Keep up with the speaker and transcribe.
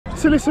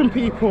So listen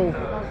people,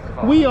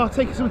 we are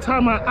taking some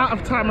time out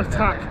of Time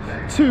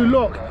Attack to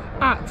look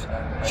at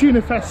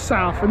Tunerfest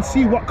South and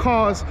see what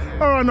cars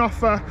are on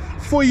offer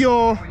for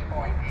your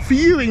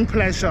viewing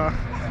pleasure,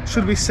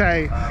 should we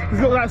say.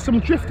 We've looked at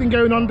some drifting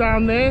going on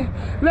down there.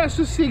 Let's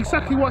just see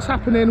exactly what's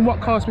happening and what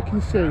cars we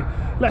can see.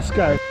 Let's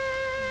go.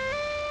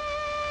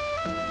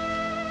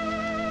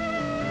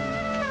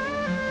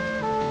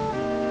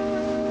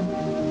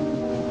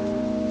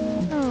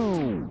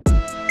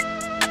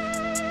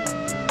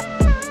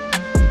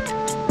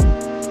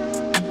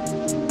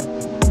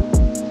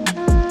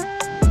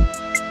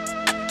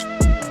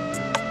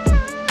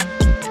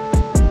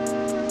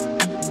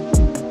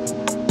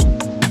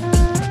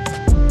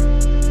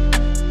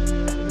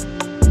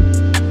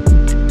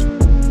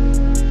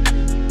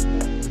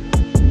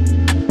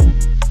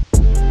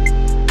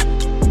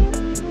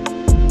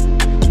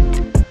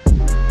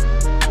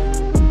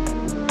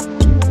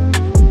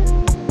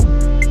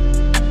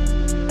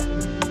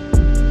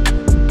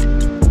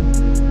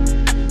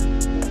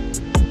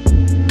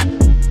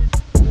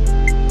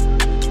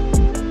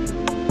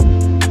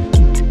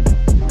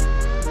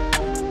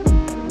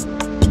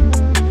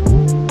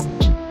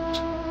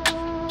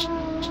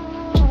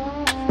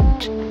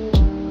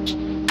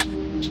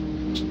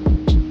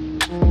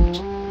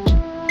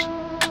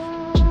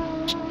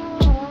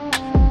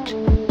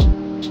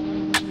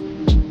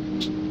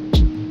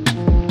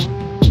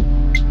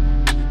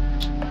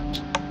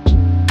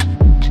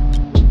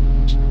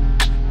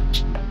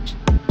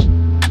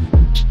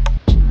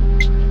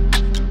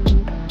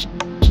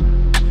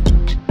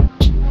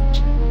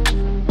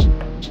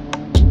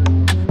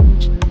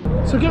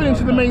 So going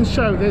into the main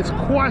show, there's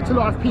quite a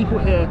lot of people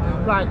here,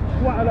 like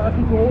quite a lot of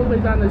people all the way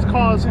down. There's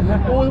cars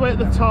all the way at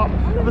the top.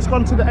 I've just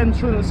gone to the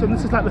entrance and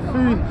this is like the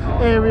food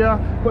area.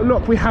 But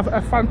look, we have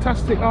a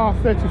fantastic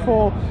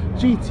R34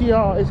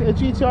 GTR. Is it a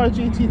GTR or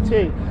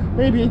GTT?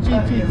 Maybe a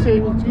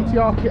GTT with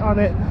GTR kit on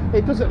it.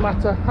 It doesn't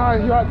matter. Hi,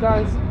 you right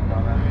guys?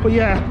 But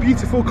yeah,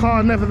 beautiful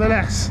car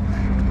nevertheless.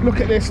 Look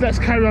at this, let's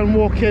carry on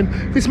walking.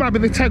 This might be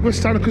the Tegra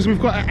stand because we've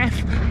got an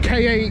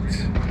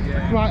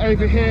FK8 right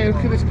over here.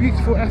 Look at this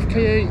beautiful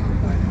FK8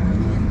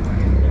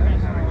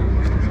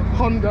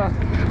 Honda.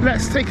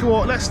 Let's take a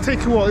walk, let's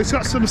take a walk. It's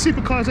got some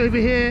supercars over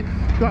here.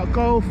 We've got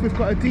Golf, we've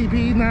got a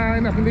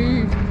DB9 I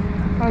believe.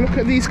 And look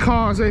at these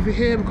cars over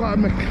here. We've got a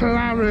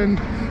Maclaren.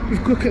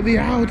 Look at the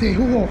Audi.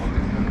 Oh,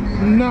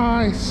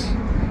 nice.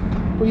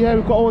 But yeah,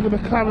 we've got all the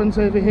McLarens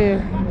over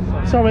here.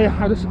 Sorry,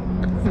 I just,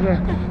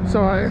 yeah, it's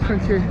alright,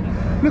 thank you.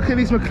 Look at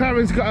these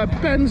McLarens. We've got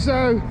a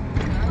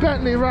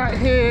Bentley right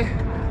here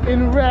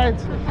in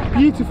red.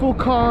 Beautiful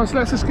cars.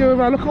 Let's just go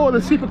around. Look at all the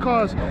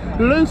supercars.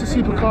 Loads of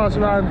supercars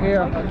around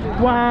here.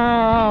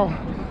 Wow.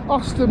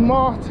 Aston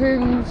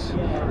Martins.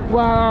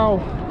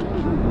 Wow.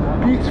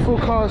 Beautiful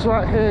cars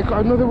right here.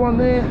 Got another one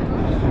there.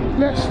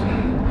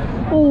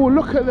 Oh,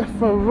 look at the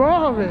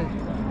Ferrari.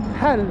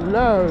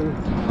 Hello.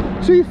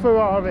 Two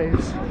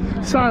Ferraris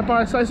side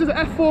by side. This is an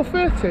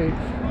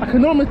F430. I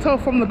can normally tell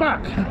from the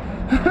back.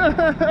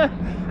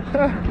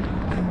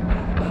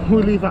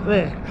 We'll leave that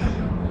there.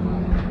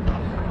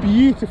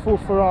 Beautiful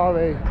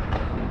Ferrari.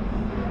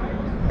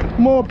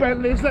 More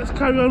Bentleys. Let's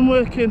carry on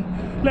working.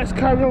 Let's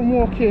carry on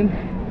walking.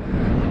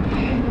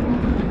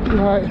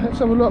 Right, let's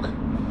have a look.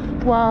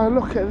 Wow,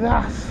 look at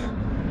that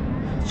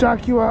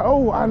Jaguar.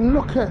 Oh, and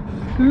look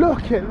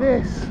at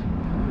this.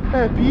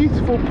 A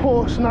beautiful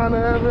Porsche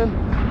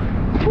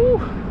 911. Woo.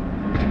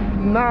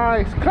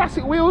 Nice.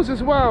 Classic wheels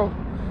as well.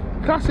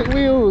 Classic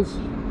wheels.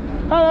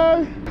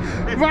 Hello.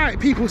 Right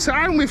people, so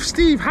I'm with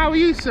Steve. How are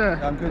you, sir?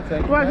 I'm good,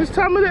 thank you. Right, just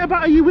tell me a bit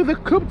about, are you with a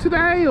club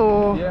today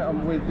or? Yeah,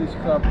 I'm with this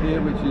club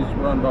here which is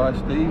run by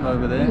Steve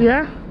over there.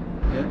 Yeah?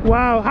 Yeah.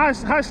 Wow, hi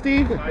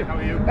Steve. Hi, how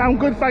are you? I'm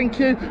good, thank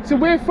you. So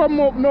we're from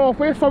up north,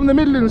 we're from the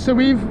Midlands, so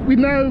we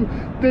know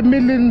the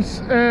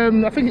Midlands,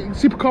 I think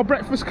it's Supercar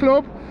Breakfast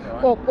Club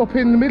up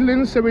in the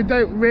Midlands, so we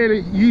don't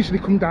really usually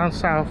come down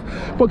south.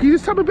 But can you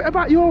just tell me a bit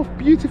about your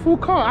beautiful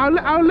car?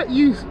 I'll let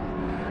you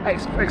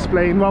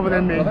explain rather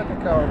than me. Well, I had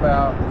the car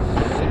about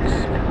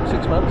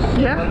six months.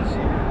 Yeah.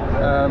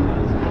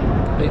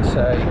 It's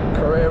a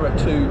Carrera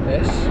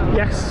 2S.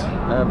 Yes.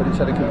 But it's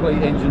had a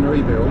complete engine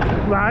rebuild.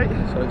 Right.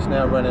 So it's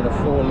now running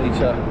a 4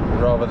 litre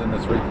rather than the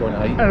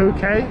 3.8.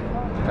 Okay.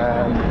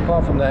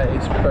 Apart from that,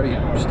 it's very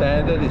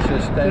standard. It's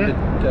a standard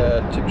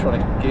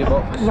Tiptronic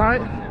gearbox.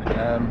 Right.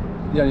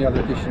 The only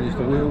other addition is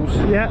the wheels.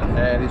 Yeah.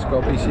 And it's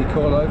got BC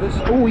coilovers.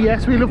 Oh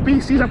yes, we love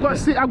BCs.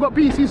 I've got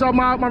BCs on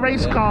my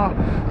race car.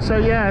 So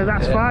yeah,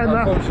 that's fine.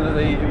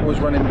 Unfortunately, it was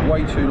running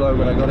way too low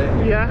when I got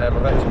it. Yeah. I've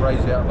had to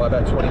raise it up by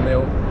about 20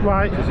 mil.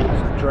 Right. Because it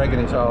was dragging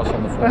its arse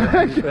on the floor.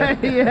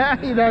 Okay,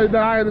 yeah, you know, no,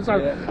 I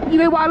understand. Yeah. You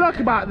know what I like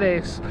about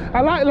this?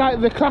 I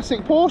like the classic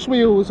Porsche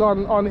wheels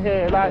on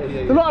here. Like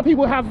a lot of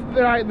people have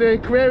like the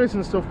Carreras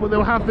and stuff, but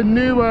they'll have the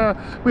newer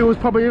wheels,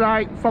 probably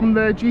like from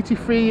the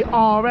GT3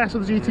 RS or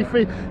the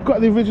GT3.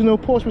 Got the original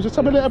Porsche wheels. Just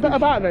tell me a little bit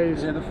about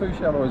those. Yeah, the Fuchs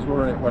alloys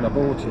were in it when I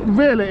bought it.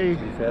 Really?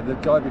 Yeah, the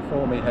guy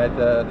before me had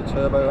the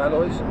turbo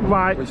alloys.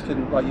 Right. Which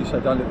didn't, like you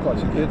said, don't look quite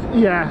so good.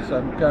 Yeah.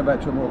 So going back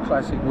to a more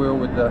classic wheel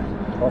with the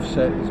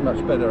offset is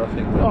much better, I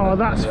think. Oh,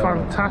 that's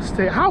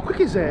fantastic. How quick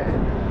is it?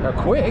 How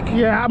quick?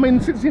 Yeah, I mean,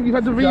 since you've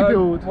had the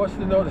rebuild. What's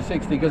the 0 to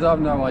 60? Because I've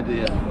no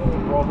idea.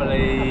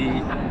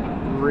 Probably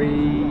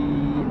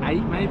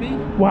 3.8 maybe.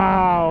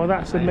 Wow,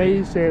 that's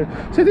amazing.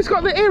 So this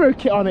got the aero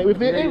kit on it with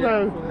the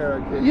aero. Full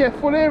aero kit. Yeah,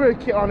 full aero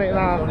kit on it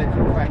now. On it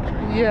from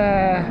factory.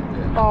 Yeah.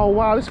 Oh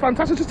wow, this is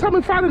fantastic. Just tell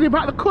me finally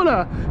about the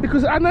colour,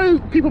 because I know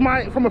people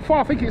might from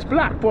afar think it's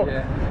black, but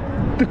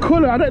the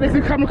colour, I don't know if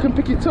the camera can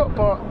pick it up,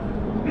 but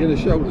You're going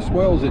to show the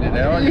swirls in it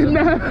now, aren't you?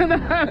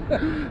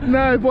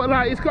 No, but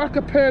like it's got like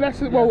a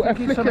pearlescent, well, a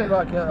flicker. Something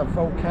like a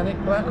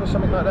volcanic black or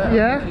something like that.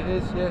 Yeah. I think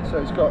it is, yeah.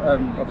 So it's got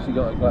obviously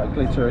got like a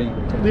glittery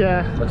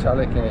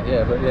metallic in it,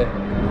 yeah, but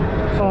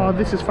yeah. Oh,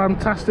 this is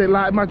fantastic.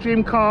 Like my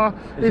dream car,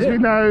 as we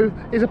know,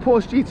 is a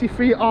Porsche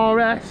GT3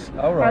 RS.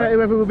 All right. I don't know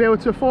whether we'll be able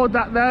to afford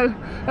that though.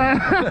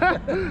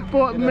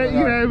 But you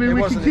know,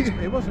 we can keep...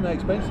 It wasn't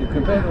expensive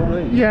compared to all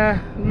these.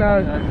 Yeah,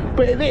 no.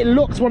 But it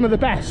looks one of the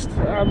best,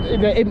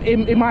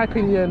 in my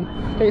opinion.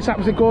 It's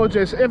absolutely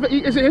gorgeous.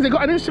 Has it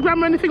got an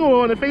Instagram or anything,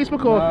 or on a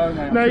Facebook, or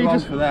no? You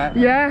just for that.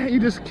 Yeah, you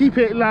just keep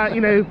it like,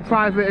 you know,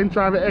 private and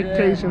drive it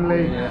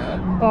occasionally.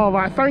 Yeah. All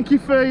right, thank you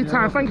for your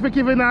time. Thank you for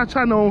giving our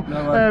channel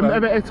a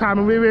bit of time,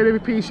 and we really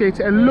appreciate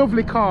it. A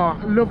lovely car,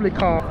 lovely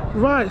car.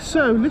 Right,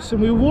 so listen,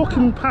 we were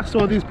walking past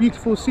all these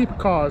beautiful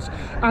supercars,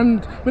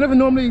 and we never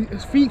normally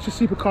feature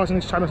supercars on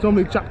this channel. It's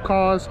normally Jap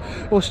cars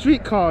or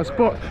street cars.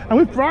 And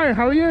with Brian,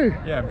 how are you?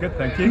 Yeah, I'm good,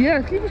 thank you.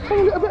 Yeah, can you just tell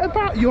me a little bit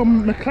about your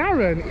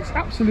McLaren? It's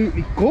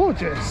absolutely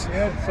gorgeous.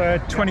 Yeah, it's a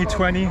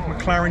 2020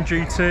 McLaren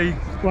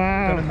GT.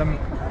 Wow. Done in the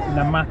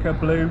Namaca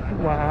blue.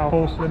 Wow.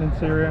 Porcelain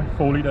interior,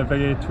 4-litre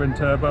V8 twin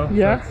turbo.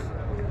 Yeah. So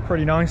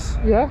pretty nice.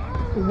 Yeah.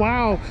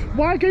 Wow.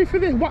 Why go for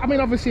this? I mean,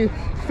 obviously,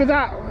 for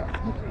that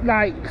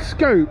like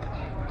scope,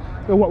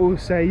 or what we would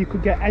say, you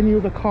could get any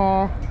other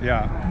car.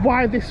 Yeah.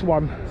 Why this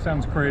one?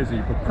 Sounds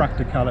crazy, but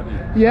practicality.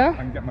 Yeah. I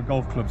can get my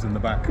golf clubs in the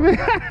back.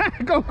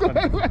 Go.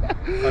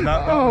 And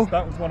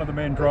that was one of the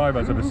main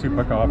drivers of a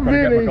supercar. I've got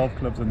to get my golf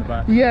clubs in the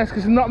back. Yes,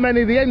 because not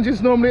many. The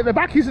engine's normally at the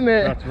back, isn't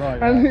it? That's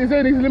right. And there's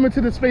only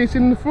limited space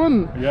in the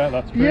front. Yeah,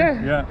 that's true.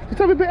 Yeah.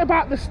 Tell me a bit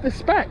about the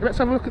spec. Let's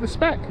have a look at the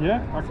spec.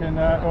 Yeah, I can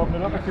open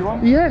it up if you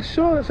want. Yeah,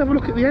 sure. Let's have a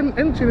look at the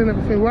engine and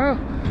everything. Wow.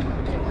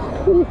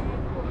 Ooh.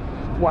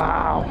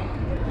 Wow.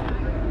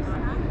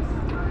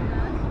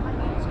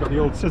 Got the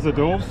old scissor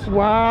doors.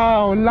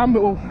 Wow,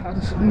 Lambert. I'll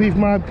just leave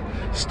my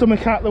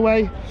stomach out the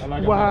way.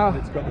 Wow.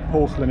 It's got the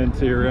porcelain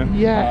interior.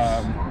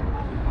 Yes.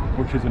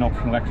 Which is an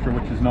optional extra,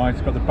 which is nice.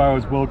 It's got the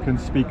Bowers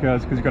Wilkins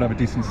speakers, because you've got to have a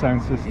decent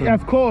sound system. Yeah,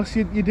 of course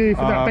you do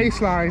for that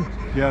bass line.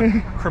 Yeah,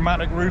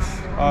 chromatic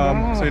roof.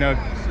 Wow. So, you know,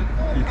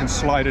 you can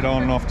slide it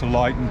on and off to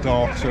light and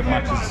dark, so it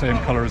matches the same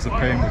colour as the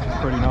paint, which is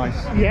pretty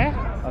nice.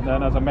 Yeah. And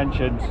then, as I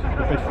mentioned,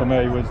 the bit for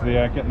me was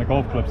the getting the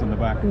golf clubs in the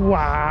back.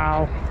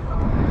 Wow.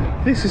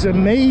 This is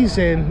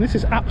amazing. This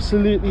is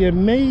absolutely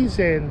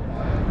amazing.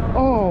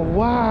 Oh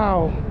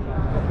wow.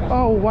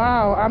 Oh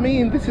wow, I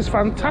mean, this is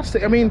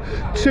fantastic. I mean,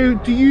 so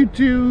do you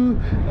do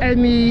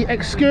any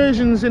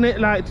excursions in it?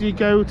 Like, do you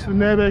go to the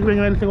Nürburgring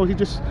or anything, or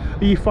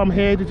are you from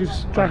here? Did you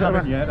just drive it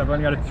around? Yet. I've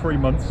only had it 3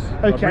 months.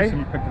 Okay. I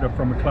recently picked it up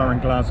from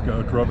Maclaren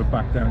Glasgow, drove it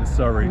back down to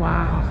Surrey.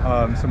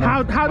 Wow. So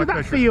how did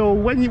that feel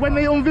when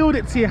they unveiled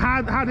it to you?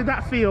 How did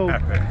that feel?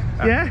 Epic.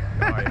 Yeah.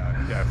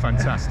 Yeah,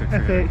 fantastic.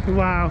 Epic.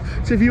 Wow.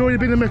 So have you always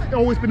been a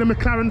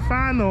McLaren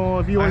fan, or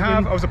have you always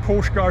been... I was a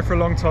Porsche guy for a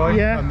long time.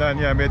 Yeah. And then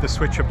made the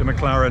switch up to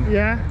McLaren.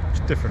 Yeah. It's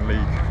a different league.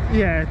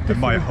 Yeah. In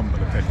my humble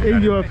opinion.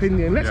 In your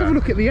opinion. Let's have a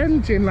look at the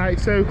engine. Like,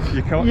 so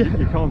you can't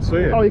see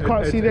it. Oh, you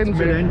can't see the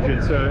engine. It's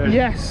mid-engine, so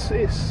yes,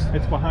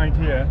 it's behind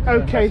here.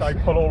 Okay. I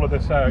pull all of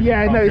this out.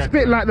 Yeah, no, it's a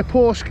bit like the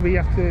Porsche, where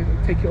you have to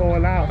take it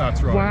all out.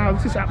 That's right. Wow,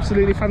 this is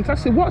absolutely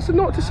fantastic. What's the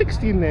 0 to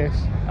 60 in this?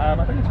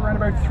 I think it's around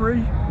about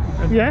 3.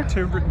 Yeah.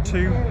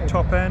 202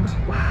 top end.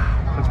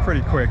 Wow. So it's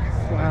pretty quick.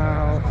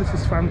 Wow, this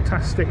is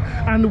fantastic.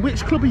 And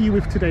which club are you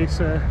with today,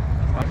 sir?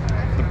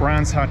 The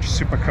Brands Hatch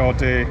Supercar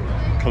Day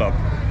Club.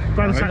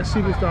 Brands Hatch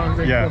Supercar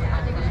Day Club.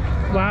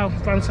 Wow,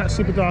 Brands Hatch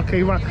Supercar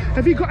Day. Right.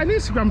 Have you got an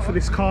Instagram for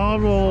this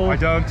car, or? I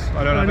don't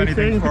have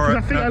anything for because it.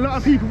 I think a lot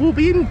of people will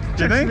be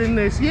interested in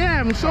this. Yeah,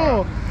 I'm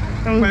sure.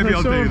 Maybe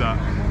I'll do that.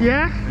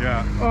 Yeah?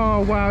 Yeah. Oh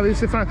wow,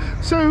 this is fun.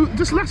 So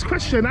just last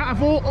question, out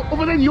of all,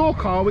 other than your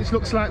car, which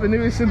looks like the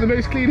newest and the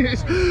most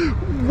cleanest,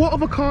 what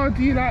other car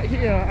do you like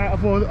here out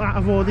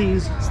of all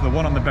these? So the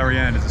one on the very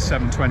end is a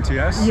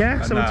 720S.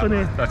 Yeah,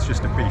 720. That's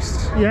just a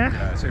beast.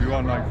 Yeah? So if you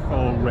want like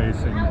full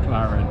racing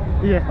McLaren,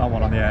 yeah, that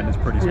one on the end is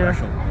pretty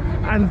special.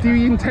 And do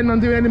you intend on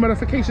doing any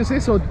modifications to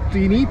this, or do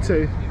you need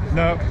to?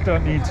 No,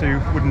 don't need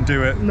to. Wouldn't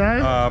do it. No.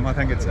 I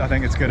think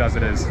it's good as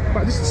it is.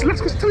 But let's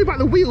tell me about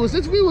the wheels.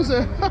 These wheels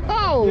are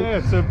yeah,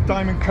 it's a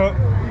diamond cut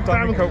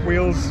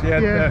wheels.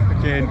 Yeah.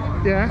 Again,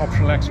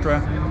 optional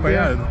extra. But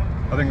yeah,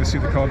 I think they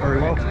suit the car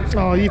very well.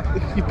 Oh,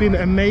 you've been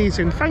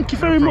amazing. Thank you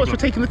very much for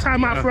taking the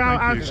time out for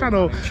our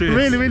channel. Cheers.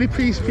 Really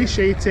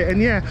appreciate it.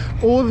 And yeah,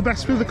 all the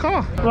best with the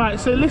car. Right,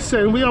 so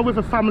listen, we are with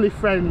a family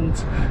friend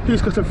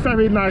who's got a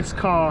very nice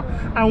car,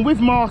 and with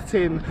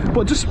Martin.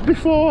 But just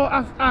before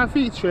I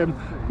feature him,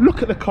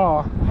 Look at the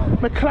car.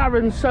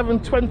 Maclaren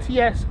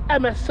 720S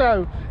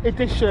MSO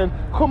edition.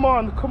 Come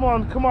on, come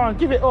on, come on.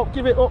 Give it up,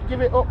 give it up,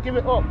 give it up, give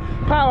it up.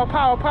 Power,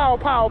 power, power,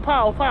 power,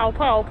 power, power,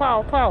 power,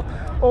 power, power.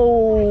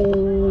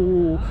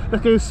 Oh,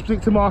 let's go speak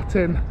to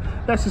Martin.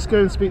 Let's just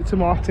go and speak to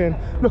Martin.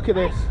 Look at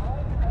this.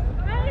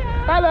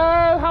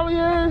 Hello, how are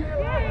you?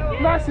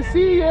 Nice to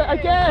see you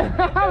again.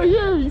 How are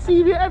you? You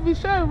see me at every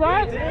show,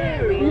 right?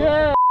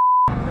 Yeah.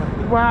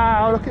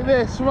 Wow, look at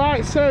this.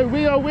 Right, so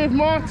we are with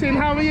Martin.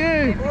 How are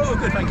you? Oh,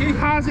 good, thank you.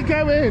 How's it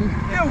going?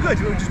 Yeah, all good.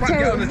 We're just about to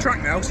get on the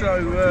track now, so...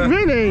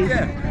 really?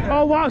 Yeah.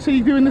 Oh, wow, so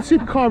you're doing the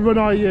supercar run,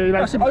 are you?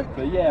 Like,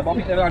 hopefully, yeah, but I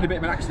think they had a bit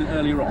of an accident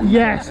earlier on.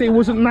 Yes, it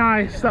wasn't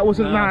nice. That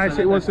wasn't nice.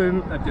 So it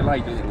wasn't... They've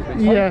delayed a little bit,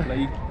 so yeah.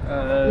 hopefully,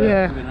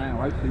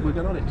 hopefully we're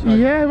good on it. So.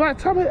 Yeah, right,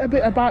 tell me a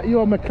bit about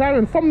your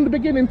McLaren from the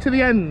beginning to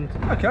the end.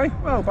 Okay,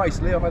 well,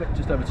 basically, I've had it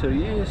just over 2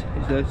 years.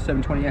 It's a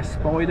 720S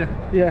Spider.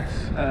 Yes.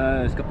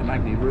 It's got the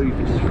magnet roof,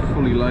 it's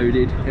fully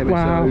loaded,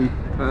 MSO.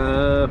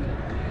 Wow.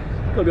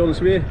 Gotta be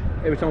honest with you,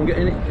 every time I get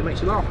in it, it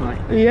makes you laugh, mate.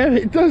 Yeah,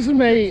 it does,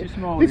 mate.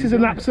 This is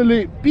an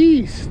absolute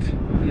beast.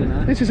 You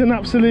know. This is an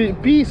absolute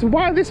beast.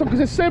 Why this one? Because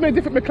there's so many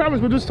different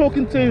McLarens. We're just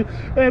talking to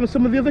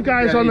some of the other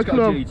guys on the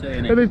club, and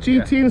the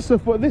GT and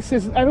stuff. But this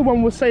is,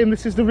 everyone was saying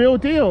this is the real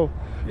deal.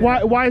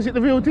 Yeah. Why is it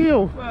the real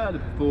deal? Well, the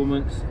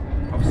performance.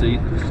 Obviously,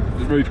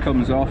 the roof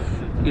comes off.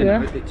 You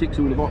know, it ticks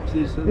all the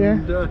boxes,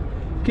 and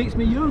keeps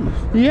me young.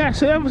 Yeah,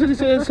 so that was a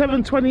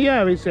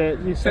 720R, is it?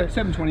 You said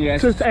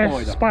 720S so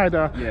Spider.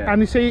 Spider. Yeah. And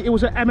you say it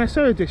was an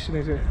MSO edition,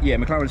 is it? Yeah,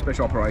 McLaren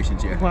Special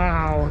Operations, yeah.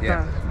 Wow,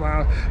 yeah.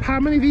 Wow. How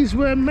many of these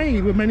were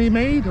made? Were many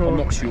made? Or? I'm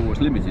not sure, it's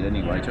limited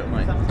anyway, do you know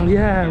what I mean?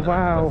 Yeah, you know,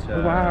 wow,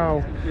 but,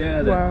 wow.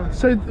 Yeah, wow.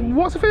 So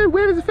what's the favourite,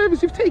 where is the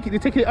furthest you've taken? You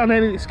take it on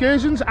any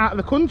excursions out of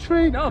the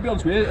country? No, I'll be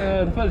honest with you,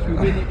 the furthest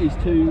we've been is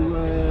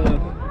to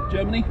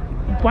Germany.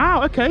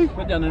 Wow, okay.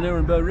 Went down the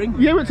Nürburgring.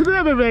 Yeah, went to the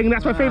Nürburgring,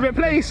 that's my favourite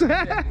place.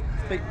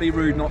 Be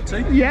rude not to.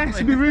 Yes,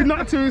 it'd be rude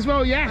not to as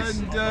well, yes.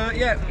 And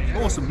yeah,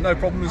 awesome, no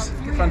problems,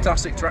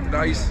 fantastic track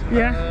days.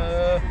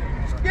 Yeah.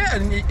 Yeah,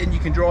 and you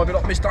can drive it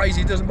up Miss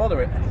Daisy, doesn't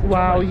bother it.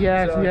 Wow,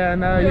 yeah, so,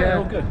 yeah.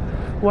 All good.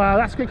 Wow,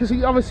 that's great, because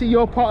obviously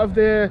you're part of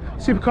the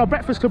Supercar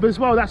Breakfast Club as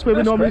well. That's where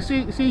we normally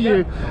see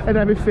you and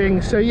everything.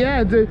 So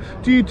yeah, do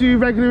you do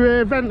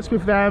regular events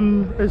with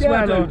them as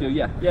well? Yeah, I do,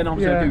 yeah. Yeah, and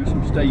obviously I do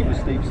some Steve's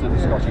the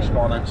Scottish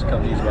Finance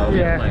Company as well.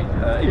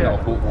 Yeah. Even though I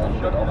bought one,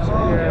 but obviously,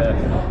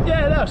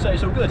 no, so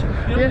it's all good.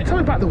 You know, tell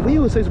me about the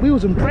wheels, those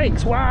wheels and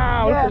brakes.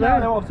 Wow, look at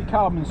that. They're obviously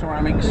carbon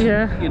ceramics.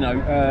 Yeah. You know,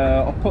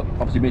 I've put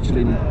obviously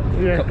Michelin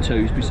Cup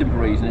 2s for simple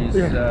reason is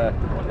they're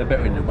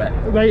better in the wet.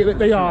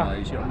 They are.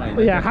 You know what I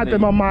mean? Yeah, I had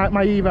them on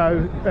my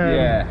Evo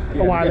a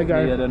while ago.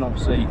 And then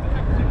obviously,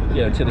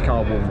 until the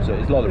car warms,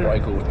 there's a lot of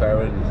brake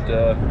horsepower and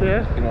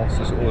you know,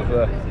 so sort of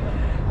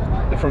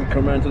the front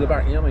come round to the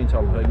back, you know what I mean,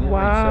 type of thing.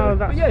 Wow,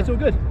 but yeah, it's all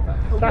good.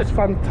 That's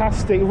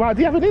fantastic. Right,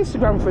 do you have an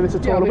Instagram for this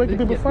at all? Where can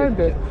people find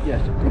it?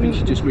 Yes, I think you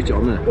should just reach it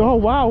on there. Oh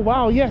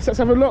wow, yes, let's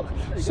have a look.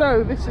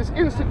 So this is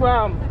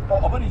Instagram. Oh,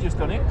 I've only just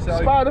done it.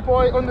 So.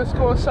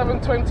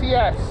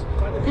 Spiderboy_720S.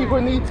 People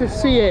need to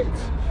see it.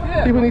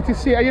 Yeah. People need to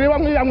see it. You know,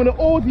 I'm going to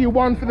order you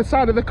one for the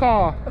side of the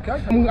car.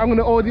 Okay. I'm going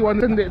to order you one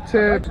and send it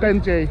to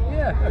Benji.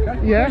 Yeah. Okay.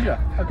 Yeah.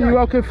 Okay. You're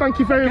welcome. Thank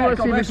you very much.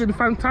 It's been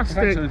fantastic.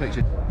 Thanks for the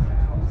picture.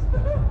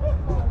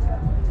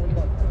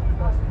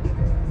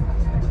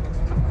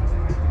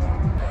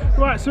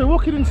 Right, so we're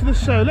walking into the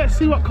show. Let's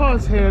see what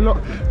cars here.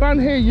 Look, down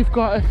here you've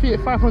got a Fiat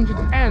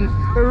 500N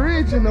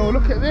original.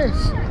 Look at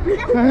this.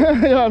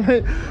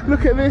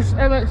 Look at this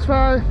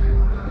MX-5.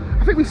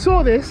 I think we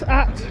saw this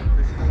at.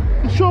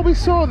 I'm sure we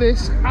saw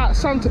this at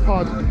Santa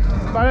Pod,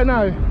 but I don't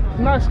know.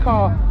 Nice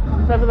car,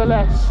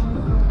 nevertheless.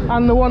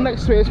 And the one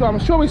next to it as well. I'm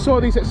sure we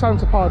saw these at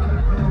Santa Pod.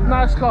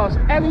 Nice cars.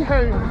 Any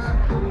homes?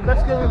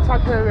 Let's go and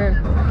tag her in.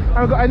 And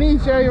we've got an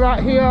EJ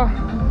right here.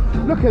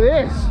 Look at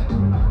this.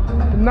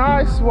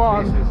 Nice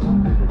one.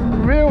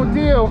 Real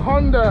deal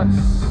Honda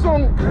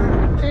sunk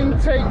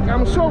intake.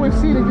 I'm sure we've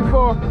seen it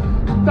before.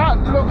 That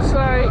looks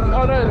like,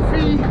 oh no,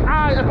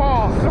 VI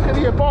Abarth. Look at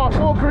the Abarth,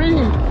 all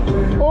green.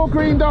 All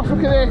greened off,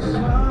 look at this.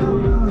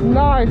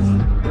 Nice.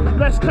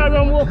 Let's carry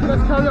on walking,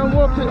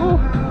 Oh,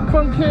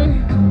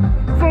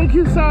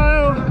 funky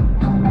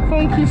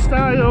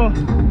style.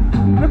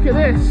 Look at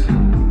this.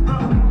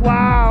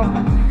 Wow,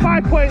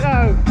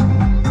 5.0.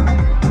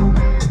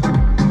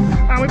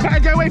 And we better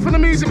go away from the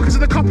music because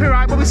of the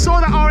copyright, but we saw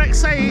that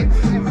RX-8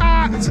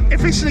 at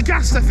Officially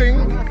Gassed, I think.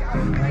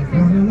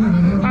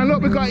 And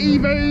look, we've got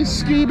Evos,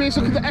 ski bits,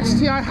 look at the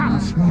STI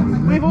hats.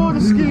 We have all the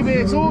ski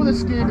bits,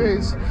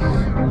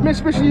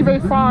 Mitsubishi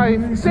Evo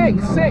 5,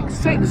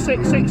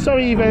 6,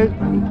 sorry Evo.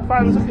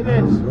 Fans, look at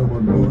this.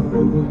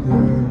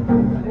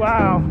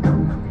 Wow.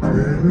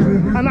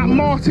 And that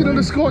Martin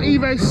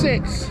 _Evo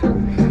 6.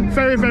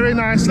 Very, very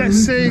nice, let's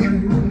see.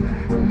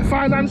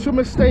 Financial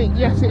mistake.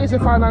 Yes, it is a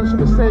financial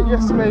mistake.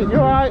 Yes, mate. You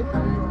alright?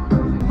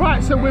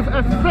 Right, so with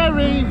a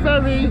very,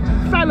 very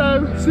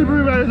fellow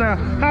Subaru owner.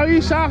 How are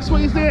you, Shafts?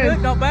 What are you doing?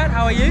 Good, not bad.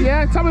 How are you?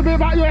 Yeah, tell me a bit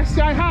about your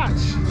STI hatch.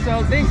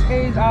 So this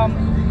is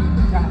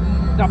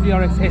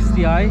WRX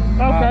STI,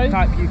 okay.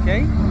 Type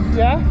UK.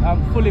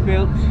 Yeah. Fully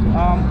built,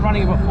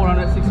 running about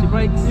 460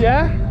 brakes.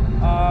 Yeah.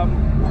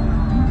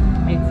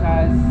 It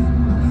has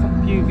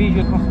a few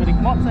visual cosmetic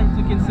mods, as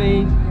you can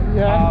see.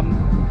 Yeah.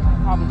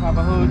 Carbon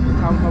fiber hood,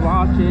 carbon fiber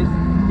arches.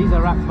 These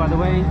are wraps, by the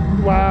way.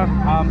 Wow.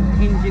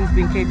 Engine's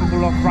been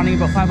capable of running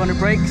about 500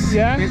 brakes.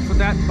 Yeah. Built for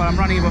that, but I'm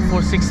running about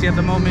 460 at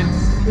the moment.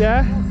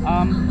 Yeah.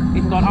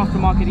 It's got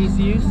aftermarket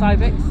ECU,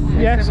 Cyvex.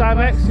 Yeah,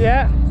 Cyvex,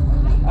 yeah.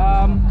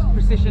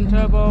 Precision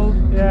turbo.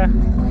 Yeah.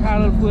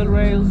 Parallel wheel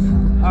rails.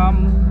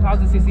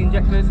 1000cc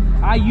injectors.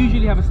 I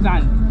usually have a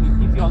stand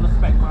if you're on the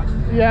spec, but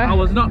yeah. I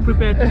was not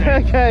prepared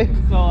today. Okay.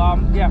 So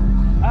yeah.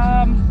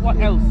 What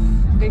else?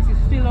 This is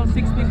still on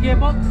 6-speed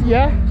gearbox.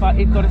 Yeah. But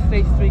it got a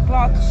stage 3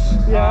 clutch.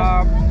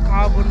 Yeah.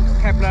 Carbon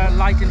Kevlar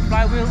light and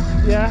flywheel.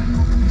 Yeah.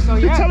 So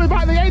yeah. Tell me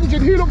about the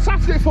engine. Who looks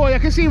after it for you? I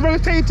can see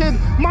rotated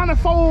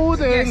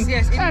manifold and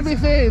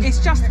everything. It's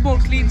just a more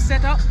clean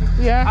setup.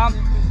 Yeah.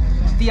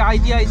 The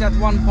idea is at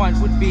one point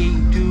would be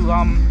to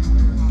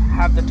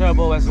have the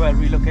turbo as well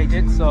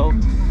relocated. So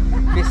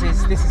this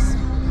is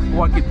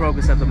work in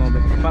progress at the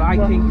moment. But I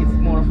think it's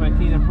more of a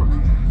cleaner,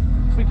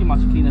 pretty much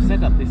cleaner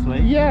setup this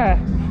way. Yeah.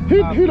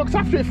 Who looks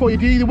after it for you?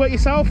 Do you work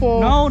yourself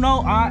or?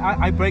 No,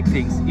 I break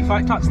things. If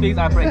I touch things,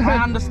 I break.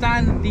 I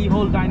understand the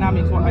whole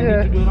dynamics, what I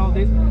need to do and all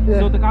this. Yeah.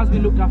 So the car's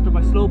been looked after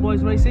by Slow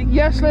Boys Racing.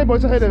 Yeah, Slow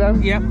Boys, I heard of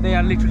them. Yep, they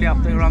are literally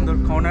up there around the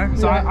corner.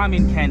 So I'm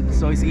in Kent,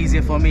 so it's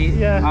easier for me.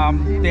 Yeah.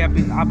 They have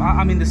been.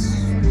 I'm in the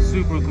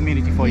Subaru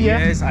community for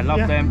years. I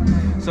love them.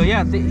 So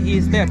yeah,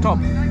 they're top.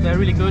 They're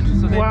really good.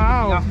 So they're looking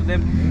after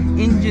them.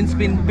 Engine's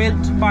been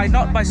built by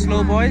not by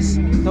Slow Boys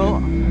though.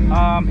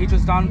 It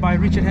was done by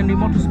Richard Henry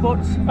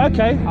Motorsports.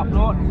 Okay. Up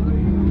north.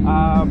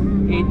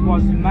 It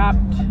was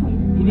mapped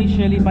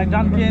initially by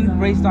Duncan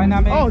Race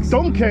Dynamics. Oh,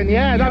 Duncan,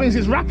 yeah. That means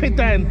it's rapid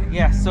then.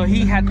 Yeah. So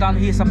he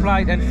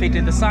supplied and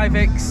fitted the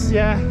Cyvex.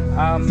 Yeah.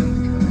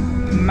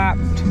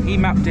 He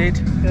mapped it.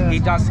 Yeah. He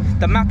does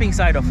the mapping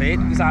side of it.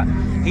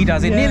 He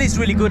does it. Yeah. Neil is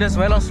really good as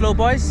well on Slow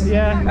Boys.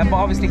 Yeah. But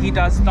obviously he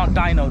does not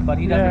dyno, but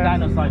he does the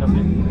dyno side of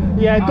it.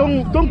 Yeah,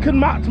 Duncan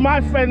mapped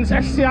my friend's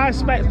SCI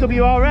spec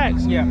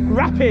WRX. Yeah.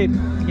 Rapid.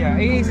 Yeah,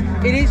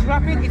 it is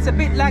rapid. It's a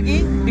bit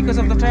laggy because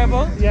of the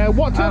turbo. Yeah,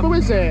 what turbo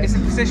is it? It's a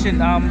Precision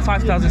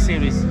 5000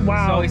 series.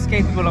 Wow. So it's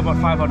capable of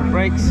about 500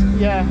 brakes.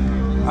 Yeah.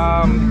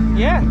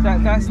 Yeah,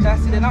 that's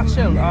it in a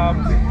nutshell.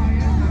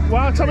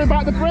 Well, tell me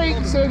about the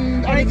brakes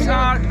and brakes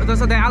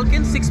those are the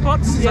Alkin 6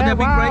 spots. So they're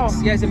big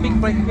brakes. Yeah, it's a big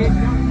brake kit.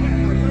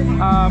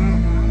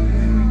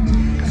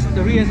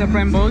 The rears are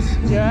Brembos.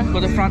 Yeah. But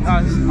the front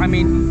are, I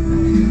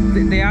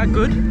mean, they are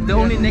good. The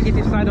only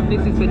negative side of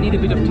this is they need a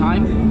bit of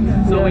time.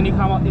 So when you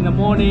come out in the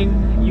morning,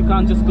 you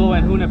can't just go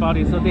and hoon about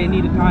it. So they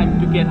need time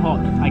to get hot,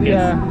 I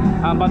guess.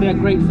 Yeah. But they're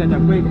great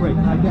setup, great brakes.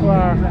 I guess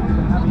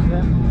having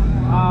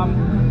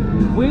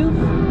them. Wheels,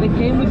 they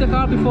came with the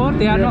car before.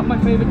 They are not my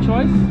favorite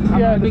choice.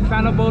 I'm a big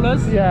fan of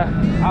bowlers. Yeah.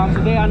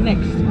 So they are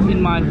next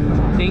in my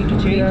thing to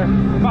change. Yeah.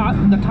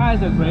 But the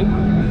tires are great.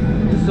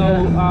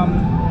 So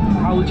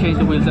I will change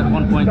the wheels at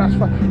one point. That's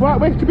fine. Right,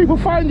 where can people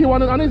find you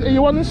on? Are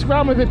you on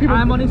Instagram with people?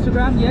 I'm on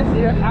Instagram, yes.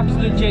 Yeah.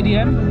 Absolute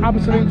JDM.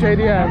 Absolute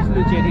JDM.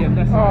 Absolute JDM.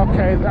 That's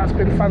okay, that's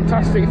been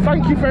fantastic.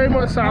 Thank you very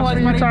much, Sam, for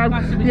your time.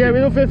 Yeah,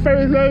 we're a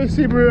very low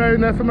Subaru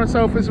owner for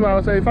myself as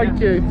well, so thank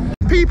you.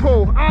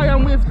 People, I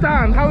am with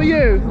Dan. How are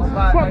you?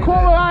 What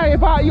call I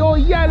about your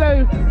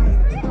yellow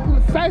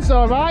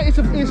Fezzer, right? It's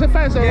a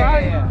Fezzer,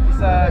 right? Yeah. It's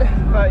a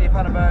 30th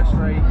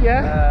anniversary.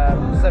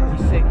 Yeah.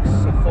 76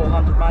 of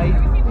 400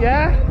 made.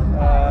 Yeah.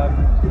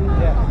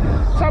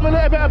 Yeah. Tell me a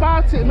little bit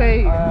about it,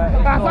 mate.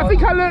 I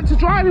think I learnt to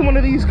drive in one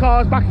of these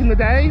cars back in the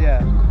day.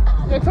 Yeah.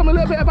 Yeah. Tell me a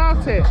little bit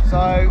about it.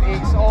 So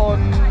it's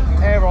on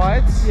air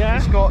rides. Yeah.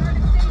 It's got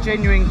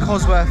genuine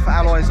Cosworth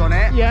alloys on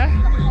it. Yeah.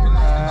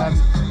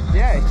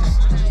 Yeah. It's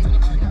just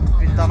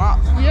done up.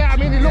 Yeah, I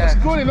mean it looks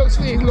good, it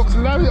looks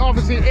low,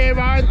 obviously air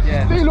ride.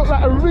 Yeah. They look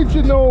like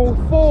original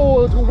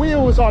Ford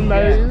wheels on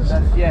those.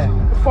 Yeah.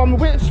 From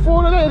which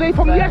Ford are they? Are they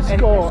from the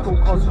Escort?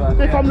 Cosworth.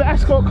 They're from the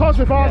Escort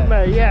Cosworth, aren't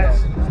they?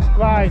 Yes.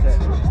 Right.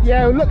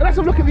 Yeah, look, let's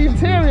have a look at the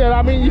interior.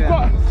 I mean, you've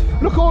got,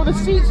 look at all the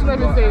seats and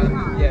everything.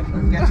 Yeah,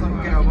 get some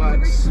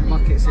Works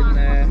buckets in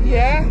there.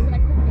 Yeah.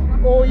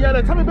 Oh yeah,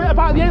 tell me a bit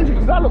about the engine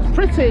because that looks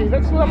pretty.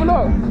 Let's have a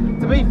look.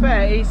 To be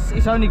fair,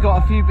 it's only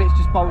got a few bits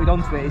just bolted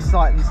onto it. It's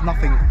like there's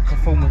nothing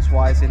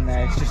performance-wise in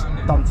there. It's just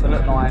done to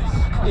look nice.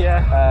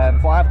 Yeah.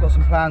 But I've got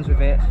some plans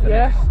with it.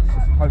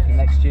 Hopefully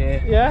next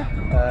year. Yeah.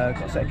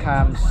 Got a set of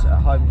cams at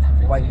home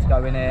waiting to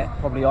go in it.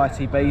 Probably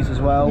ITBs as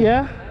well.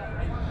 Yeah.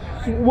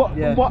 What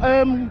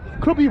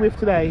club are you with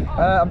today?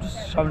 I'm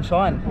just show and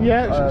shine.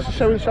 Yeah,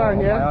 show and shine.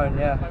 Yeah. My own,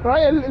 yeah.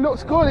 Right, it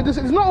looks good. It's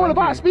not all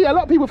about speed. A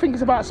lot of people think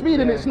it's about speed,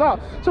 and it's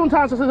not.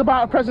 Sometimes it's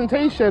about a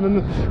presentation,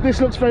 and this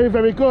looks very,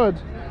 very good.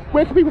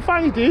 Where can people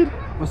find you, dude?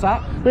 What's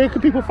that? Where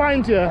can people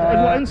find you?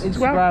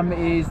 Instagram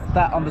is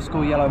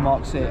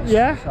that_yellowmark6.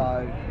 Yeah.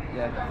 So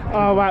yeah.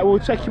 All right, we'll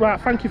check you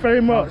out. Thank you very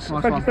much.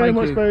 Thank you very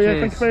much, bro. Yeah,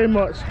 thank you very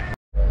much.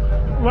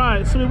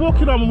 Right, so we're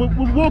walking on.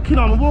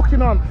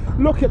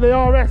 Look at the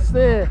RS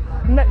there.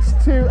 next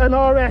to an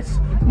RS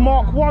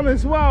Mark 1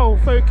 as well.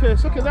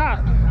 Focus, look at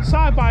that,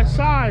 side by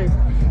side.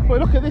 But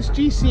look at this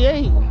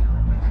GC8,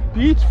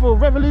 beautiful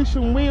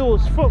Revolution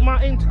wheels, foot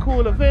mount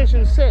intercooler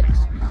version 6,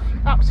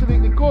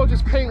 absolutely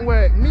gorgeous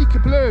paintwork, Mica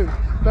blue,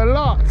 the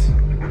lot,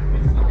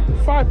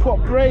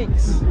 5-pot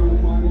brakes,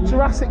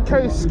 Jurassic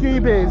Coast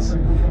Scoobies,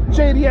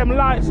 JDM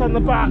lights on the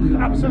back,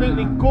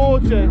 absolutely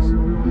gorgeous,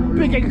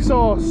 big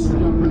exhaust.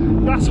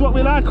 That's what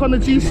we like on the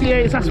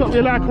GC8s, that's what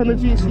we like on the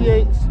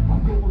GC8s.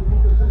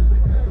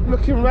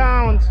 Looking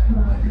round,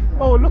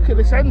 oh look at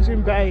this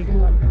engine bay,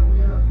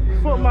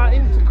 foot mount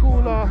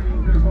intercooler.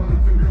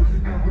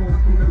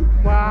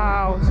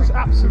 Wow, this is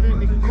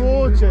absolutely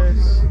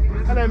gorgeous.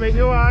 Hello mate,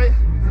 you alright?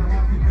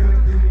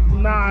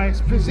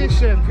 Nice,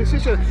 position.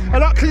 A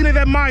lot cleaner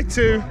than my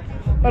two.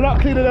 A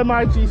lot cleaner than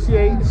my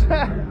GC8s.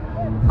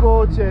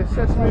 Gorgeous,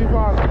 let's move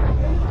on.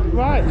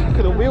 Right, look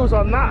at the wheels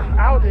on that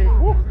Audi.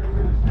 Woo.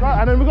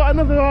 Right, and then we've got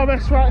another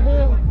RS right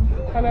here.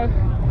 Hello.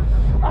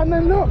 And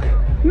then look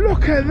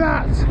at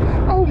that.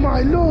 Oh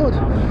my lord,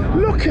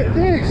 look at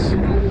this.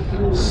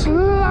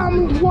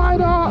 Slammed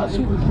wide arch.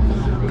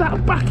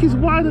 That back is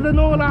wider than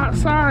all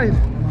outside.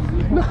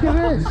 Look at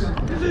this.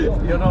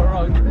 You're not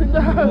wrong. No,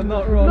 you're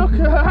not wrong. Look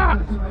at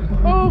that.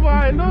 Oh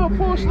my lord,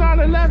 Porsche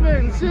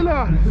 911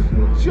 Zilla.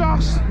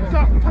 Just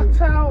got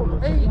Patel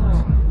 8.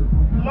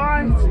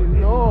 Mighty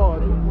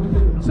lord.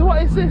 So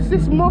what is this?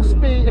 This must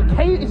be a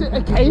is it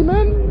a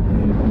Camen?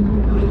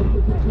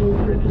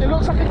 It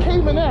looks like a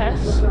Camen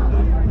S.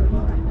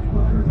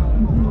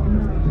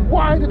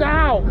 Widened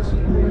out.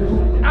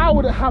 I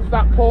wouldn't have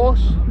that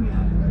Porsche.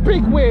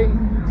 Big wing.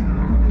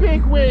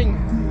 Big wing.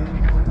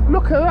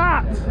 Look at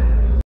that.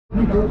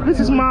 This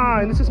is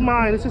mine, this is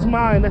mine, this is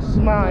mine, this is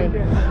mine.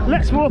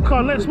 Let's walk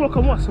on,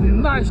 what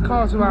some nice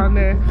cars around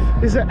there.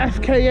 There's an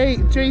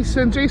FK8,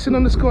 Jason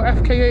underscore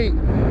FK8.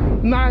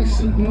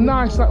 Nice,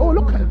 like, oh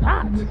look at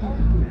that.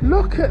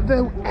 Look at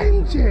the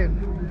engine.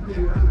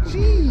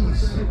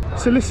 Jeez.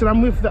 So listen,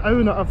 I'm with the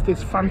owner of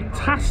this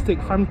fantastic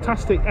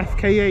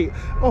FK8.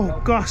 Oh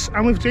gosh,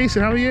 I'm with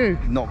Jason, how are you?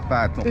 Not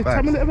bad, not bad.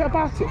 Tell me a little bit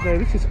about it, bro.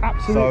 This is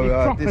absolutely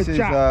proper this is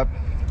jack.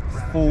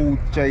 full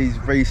J's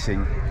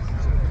Racing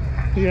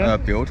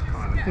build.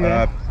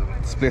 Yeah.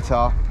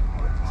 Splitter,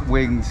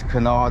 wings,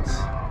 canards.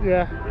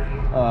 Yeah.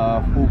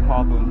 Full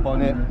carbon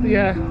bonnet.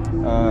 Yeah.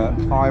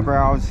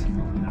 Eyebrows,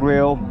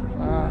 grille,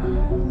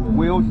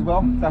 wheels as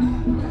well. That's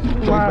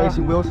J's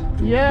Racing wheels.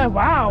 Yeah.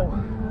 Wow.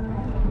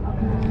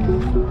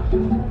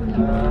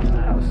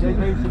 J's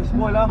Racing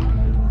spoiler.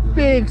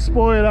 Big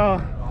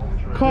spoiler.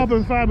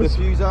 Carbon fibre.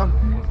 Diffuser.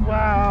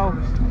 Wow.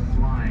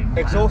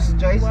 Exhaust,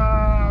 J's.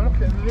 Wow.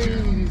 Look at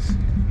these.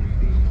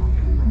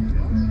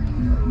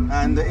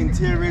 And the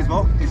interior as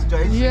well is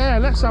J's. Yeah,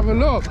 let's have a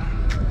look.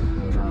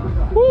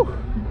 Woo.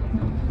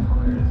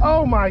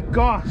 Oh my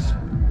gosh.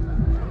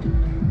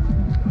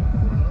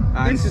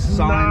 And this is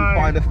signed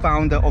by the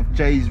founder of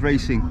J's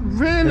Racing.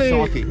 Really?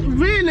 Masaki.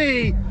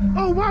 Really?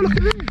 Oh wow, look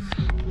at this.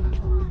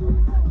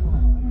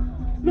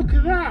 Look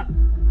at that.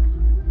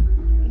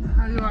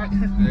 How you like?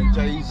 And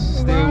J's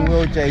steering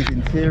wheel, J's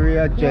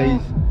interior,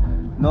 J's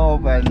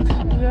knob and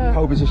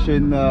pole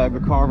position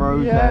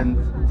Recaros and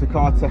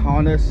Takata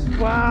harness.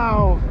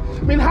 Wow.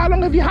 I mean, how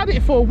long have you had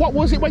it for? What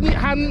was it when you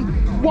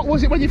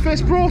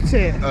first brought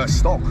it?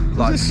 Stock.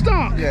 Was it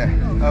stock? Yeah.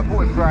 I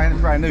bought it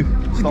brand new.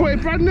 Stock. You bought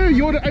it brand new?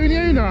 You're the only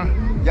owner?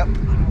 Yep.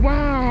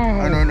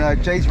 Wow. And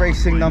on J's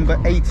Racing number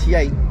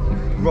 88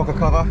 rocker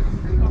cover.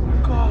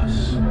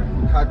 Gosh.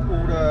 Had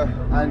all the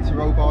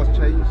anti-roll bars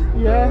changed.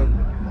 Yeah.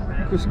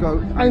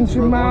 Cusco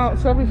engine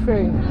mounts,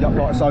 everything. Yep,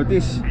 right. So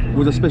this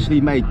was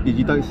especially made because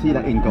you don't see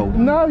that in gold.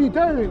 No, you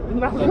don't.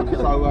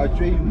 So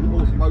Dream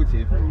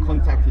Automotive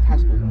contacted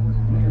Haskell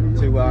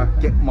to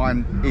get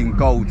mine in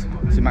gold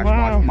to match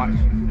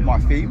my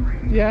theme.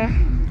 Yeah.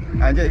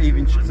 And yeah,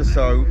 even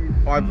so,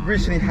 I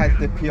originally had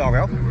the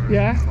PRL.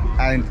 Yeah.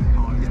 And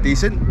it's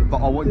decent, but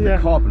I wanted the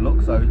carbon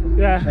look, so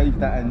changed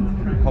that and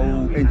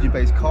whole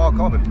engine-based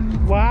carbon.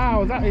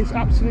 Wow, that is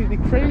absolutely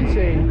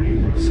crazy.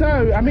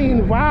 So, I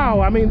mean, wow,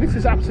 I mean, this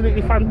is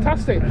absolutely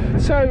fantastic.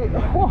 So,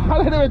 I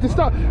don't know where to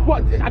start.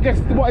 What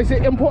is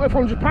it, imported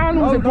from Japan?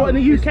 Was it bought in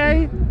the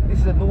UK? This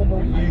is a normal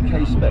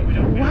UK spec.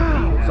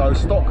 Wow. So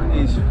stock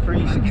is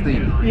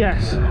 316.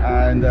 Yes.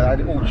 And I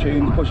had it all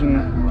tuned, pushing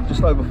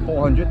just over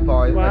 400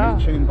 by, and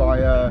it's tuned by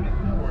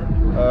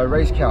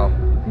Race Cow.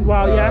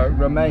 Wow,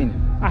 Romain.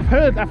 I've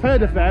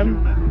heard of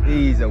them.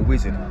 He's a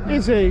wizard.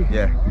 Is he?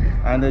 Yeah.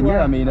 And then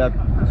I mean,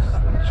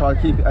 try to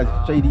keep it as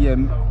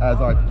JDM as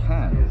I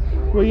can.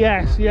 Well,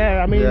 yes,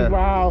 I mean,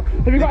 wow.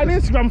 Have you got an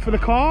Instagram for the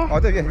car? I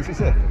do,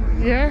 it's it.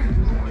 Yeah?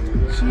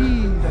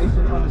 Jeez.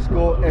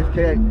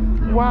 Jason_FK8.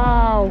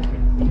 Wow.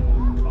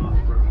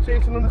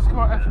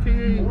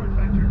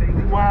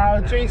 Jason_FK8. Wow,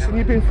 Jason,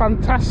 you've been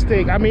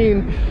fantastic. I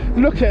mean,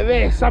 look at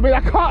this. I mean,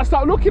 I can't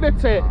stop looking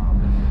at it.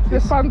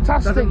 It's a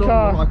fantastic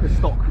car. Look like a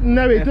stock.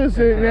 No, it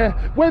doesn't. Yeah.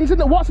 What's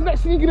the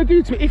next thing you're going to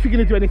do to it, if you're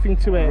going to do anything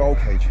to it? Roll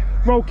cage.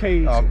 Roll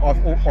cage.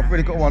 I've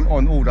really got one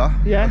on order.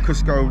 Yeah. A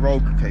Cusco roll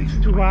cage.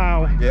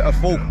 Wow. Yeah, a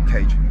full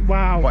cage.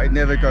 Wow. But it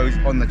never goes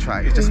on the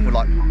track. It's just for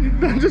like.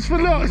 Just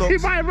for looks. You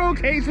buy a roll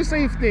cage for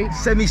safety.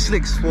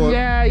 Semi-slicks for.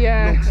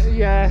 Yeah.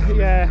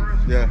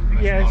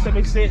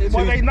 Semi-slicks.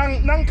 What are they?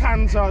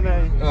 Nankans are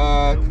they?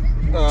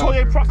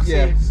 Toyo Proxies.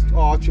 Yeah.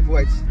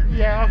 R888s.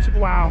 Yeah.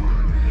 Wow.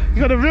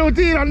 You got a real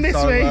deal on this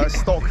week.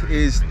 Stock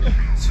is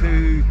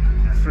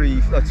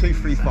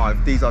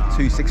 235. These are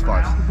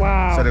 265s.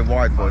 Wow. So they're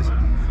wide, boys.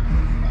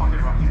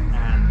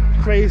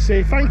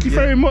 Crazy. Thank you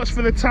very much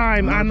for the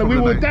time, No and problem, we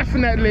will mate.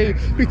 definitely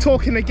be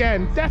talking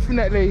again.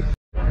 Definitely.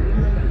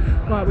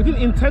 Right, we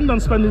didn't intend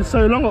on spending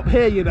so long up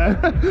here, you know.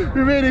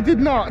 We really did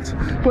not.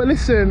 But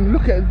listen,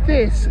 look at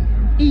this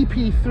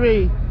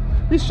EP3.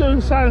 This show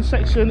and science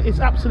section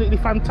is absolutely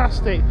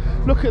fantastic.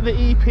 Look at the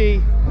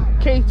EP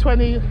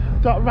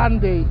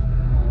K20.Randy.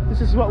 This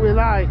is what we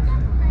like.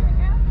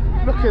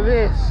 Look at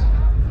this.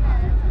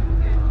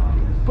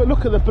 But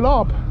look at the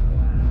blob.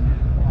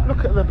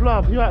 Look at the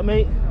blob. You right,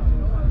 mate?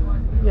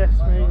 Yes,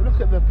 mate. Look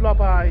at the blob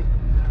eye.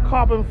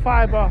 Carbon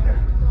fibre.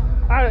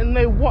 I don't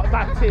know what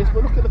that is,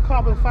 but look at the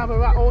carbon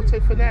fibre at Auto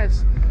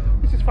Finesse.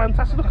 This is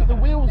fantastic. Look at the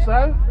wheels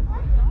though.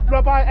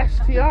 Blob eye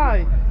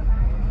STI.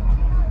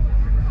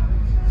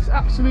 It's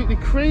absolutely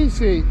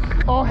crazy.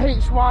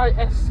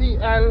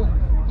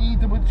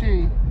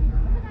 RHYSCLEWG.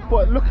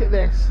 But look at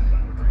this.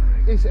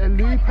 Is it a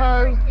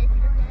Lupo?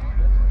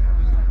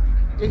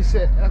 Is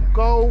it a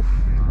Golf?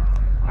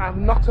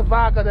 I'm not a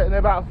VAG, I don't know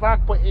about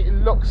VAG, but it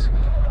looks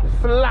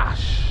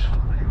flash.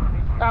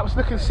 I was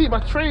looking, see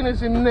my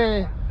trainers in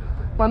there.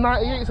 My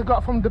 98s I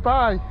got from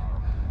Dubai.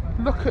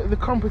 Look at the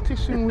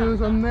competition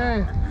wheels on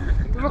there.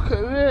 Look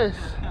at this.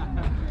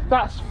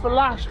 That's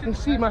flash. You can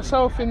see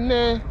myself in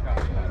there.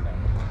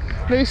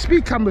 Now,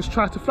 speed cameras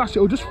try to flash it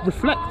or just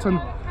reflect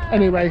on.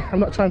 Anyway, I'm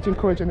not trying to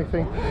encourage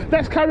anything.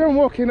 Let's carry on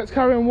walking, let's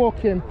carry on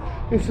walking.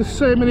 There's just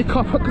so many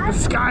cars. Look at the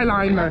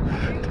Skyline though.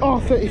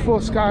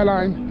 R34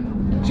 Skyline.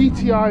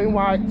 GTR in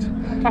white.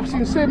 I've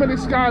seen so many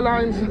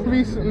Skylines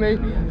recently.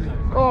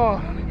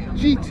 Oh,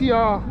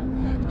 GTR,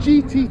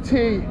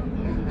 GTT,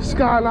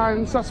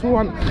 Skylines, that's what we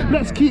want.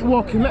 Let's keep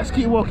walking,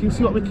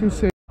 see what we can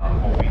see.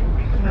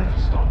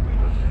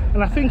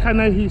 And I think I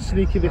know whose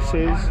Sleeker this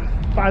is,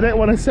 but I don't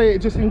want to say it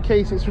just in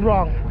case it's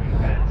wrong.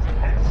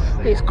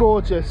 It's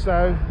gorgeous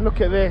though. Look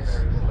at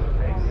this.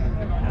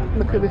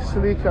 Look at this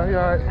Sleeker,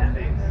 yeah.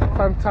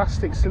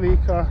 Fantastic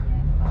Sleeker.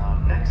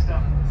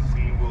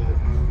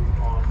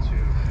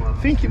 I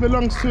think it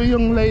belongs to a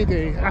young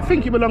lady. I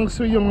think it belongs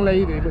to a young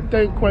lady, but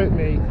don't quote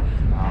me.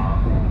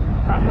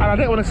 And I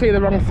don't want to say the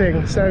wrong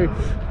thing, so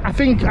I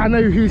think I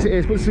know whose it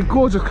is, but it's a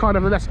gorgeous car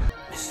nevertheless.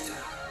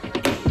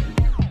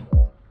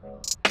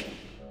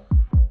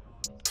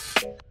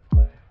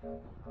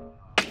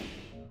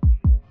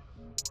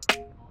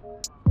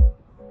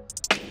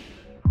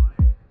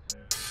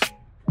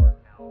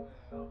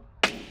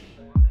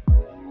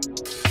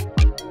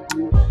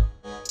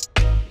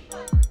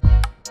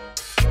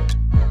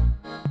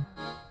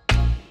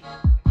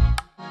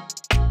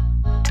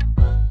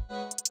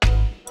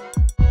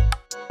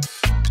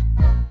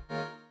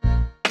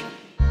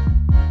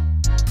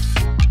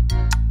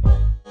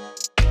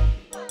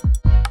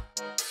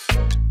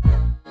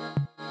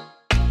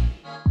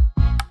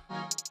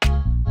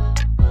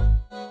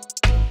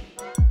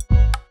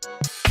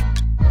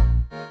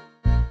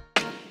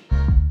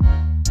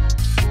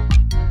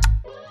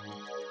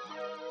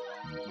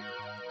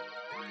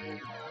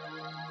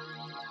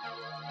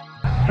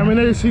 And we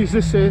know whose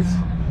this is.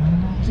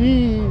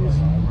 Jeez.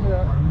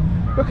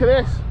 Yeah. Look at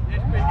this.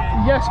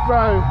 Yes,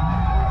 bro.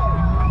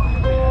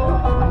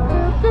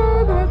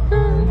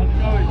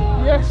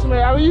 Yes,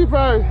 mate. How are you,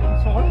 bro?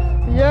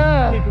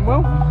 Yeah. Keeping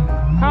well.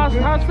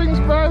 How's things,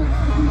 bro?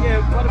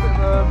 Yeah,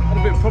 had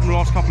a bit of problem the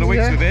last couple of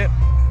weeks with it.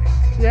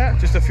 Yeah.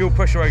 Just a fuel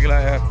pressure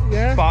regulator.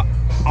 Yeah. But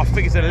I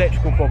think it's an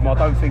electrical problem. I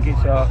don't think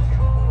it's a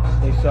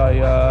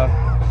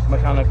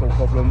mechanical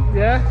problem.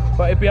 Yeah.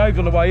 But it behaved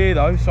on the way here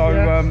though, so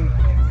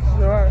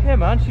right. Yeah,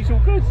 man, she's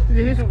all good.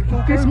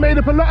 It's made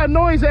up a lot of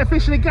noise at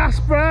Officially Gas,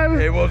 bro.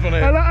 It was, wasn't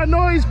it? A lot of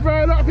noise,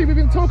 bro. A lot of people have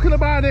been talking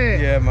about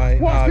it. Yeah,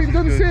 mate. What's been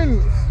done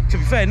since? To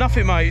be fair,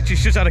 nothing, mate.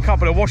 She's just had a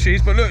couple of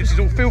washes, but look, she's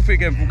all filthy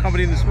again from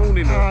coming in this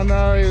morning. I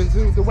know,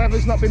 the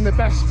weather's not been the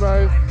best,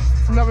 bro.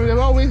 They're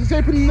always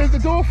opening the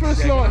door for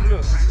us, lot.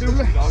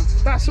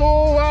 That's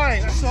all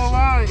right. That's all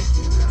right.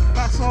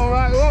 That's all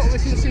right. Well, we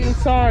can see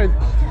inside.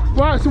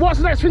 Right. So what's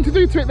the next thing to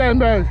do to it then,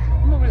 bro?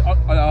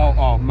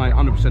 Oh, mate,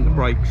 100% the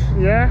brakes.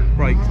 Yeah.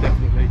 Brakes,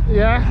 definitely.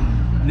 Yeah.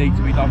 Need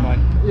to be done, mate.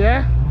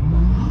 Yeah.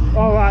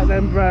 All right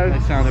then, bro. They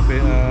sound a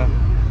bit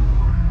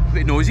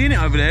bit noisy, isn't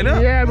it, over there,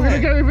 look? Yeah, we're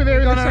going to go over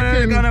there in a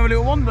second. Go and have a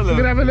little wander, look.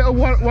 We're going to have a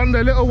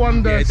little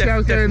wander, Yeah,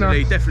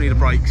 definitely the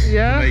brakes.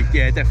 Yeah?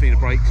 Yeah, definitely the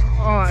brakes.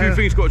 Right, a few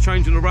things got to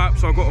change on the wrap,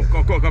 so I've got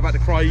to go back to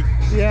Craig.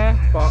 Yeah.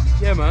 But,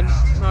 yeah, man,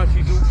 no,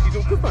 she's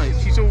all good, mate.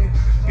 She's all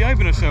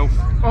behaving herself.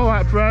 All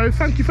right, bro.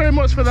 Thank you very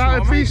much for that. I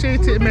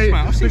appreciate it, mate.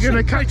 We're going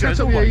to catch up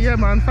with you. Yeah,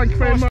 man. Thank you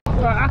very much.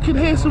 I can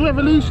hear some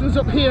revolutions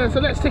up here, so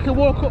let's take a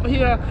walk up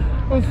here.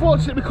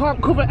 Unfortunately, we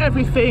can't cover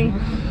everything.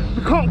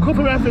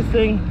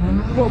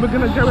 But we're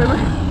going to go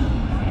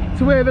in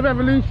to where the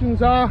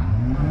revolutions are.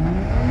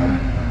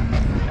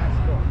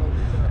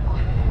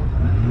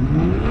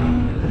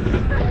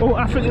 Oh,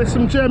 I think there's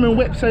some German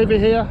whips over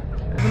here.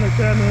 Even a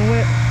German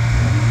whip.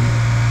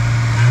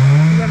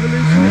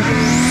 Revolution.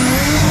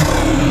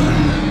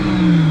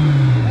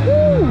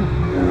 Woo!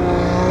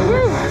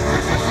 Woo!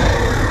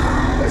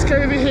 Let's go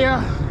over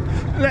here.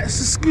 Let's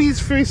squeeze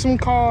through some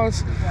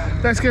cars.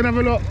 Let's go and have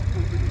a look.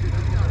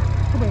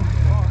 Come on.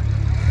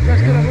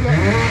 Let's go and have a look.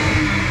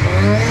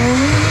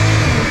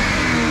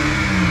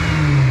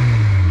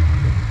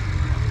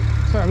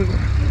 Right.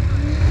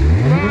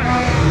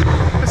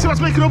 Let's see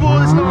what's making up all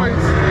this noise.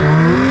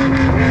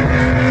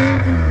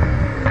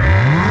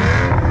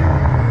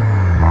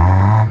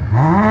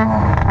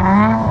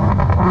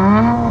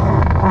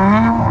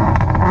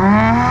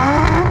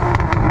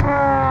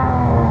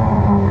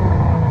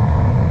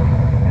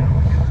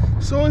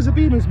 So always the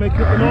beamers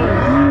making up the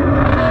noise.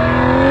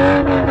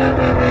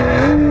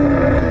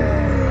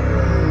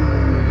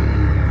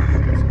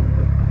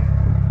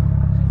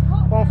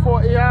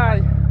 140i.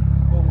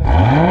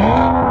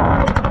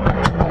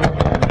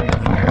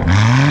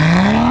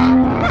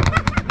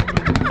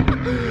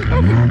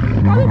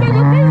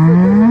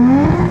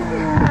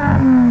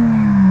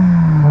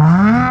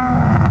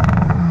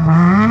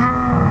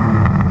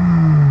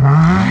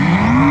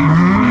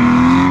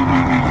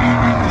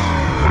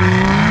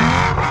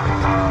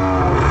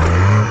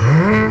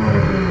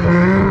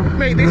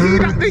 Mate, the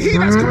heat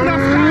that's coming off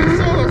that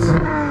exhaust.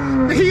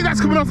 The heat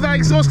that's coming off that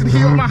exhaust can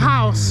heat up my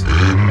house.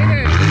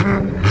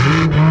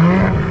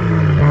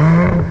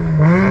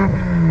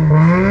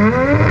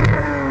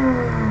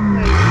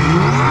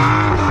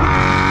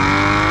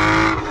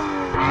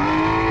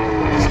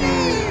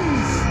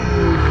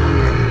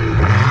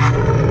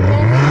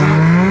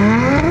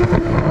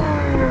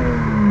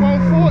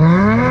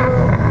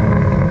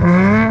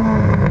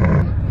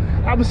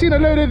 I've seen a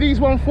load of these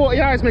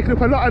 140i's making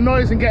up a lot of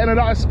noise and getting a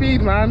lot of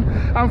speed, man.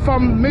 I'm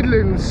from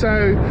Midlands,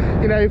 so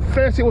you know,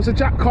 first it was the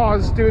jack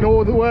cars doing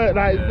all the work,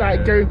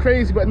 like going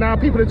crazy, but now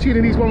people are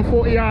tuning these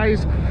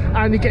 140i's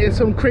and you're getting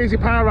some crazy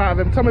power out of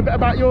them. Tell me a bit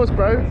about yours,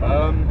 bro.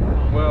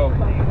 Well,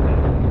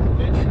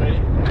 literally,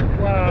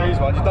 these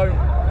ones, you don't,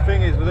 the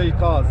thing is with these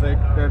cars, the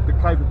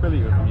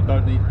capability of them, you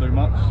don't need to do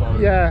much, so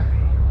yeah.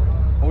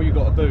 All you've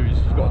got to do is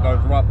you've got to go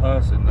with the right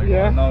person. They've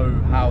got to know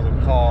how the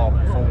car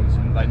performs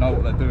and they know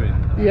what they're doing.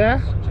 Yeah.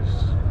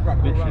 Just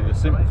literally the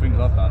simple things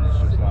I've done is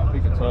just like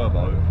bigger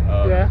turbo,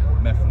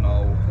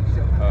 methanol,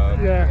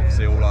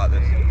 obviously all like the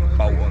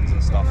bolt-ons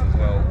and stuff as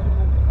well,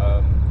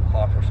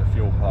 high pressure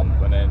fuel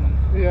pump, and then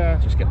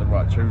just get the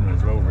right tuner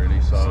as well, really.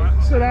 So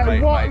that So kind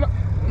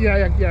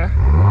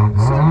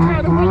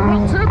of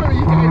what turbo are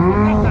you getting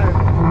from that then?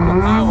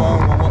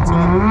 What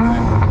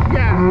turbo?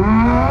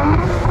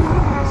 Yeah.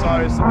 So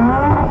it's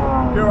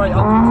pure 800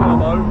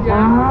 turbo,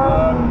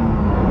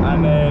 and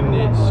then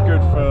it's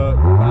good for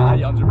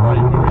 800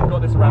 brake, but we've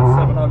got this around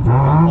 700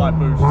 high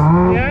boost.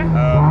 Yeah?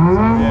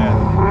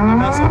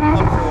 And that's a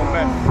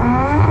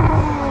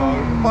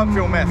pump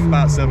fuel meth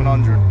about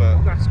 700,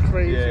 but that's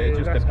crazy. Yeah, it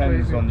just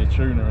depends on your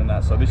tuner and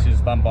that. So this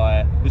is tuned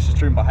by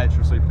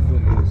HRC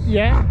Performance.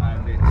 Yeah.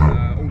 And it's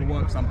all the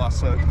work's done by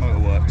Cirque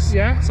Motorworks.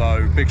 Yeah.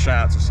 So big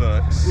shout out to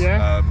Cirques.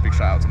 Yeah. Big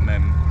shout out to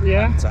them.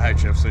 Yeah. And to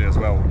HFC as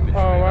well.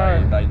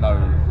 Literally, they know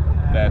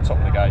they're top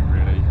of the game,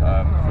 really.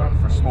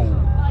 For a small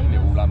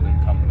little London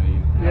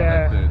company,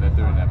 they're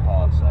doing their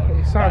part. So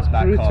it sounds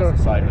brutal. Car's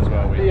the same as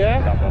well.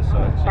 Done by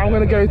Cirques. I'm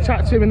going to go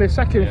chat to him in a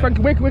second. Frank,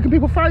 where can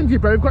people find you,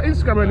 bro? You've got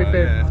Instagram or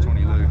anything? Yeah,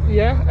 F20 Lou.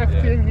 Yeah,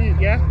 F20 Lou,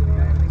 yeah.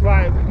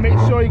 Right, make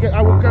sure you get.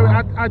 I will go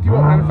and add you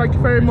up, man. Thank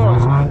you very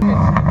much.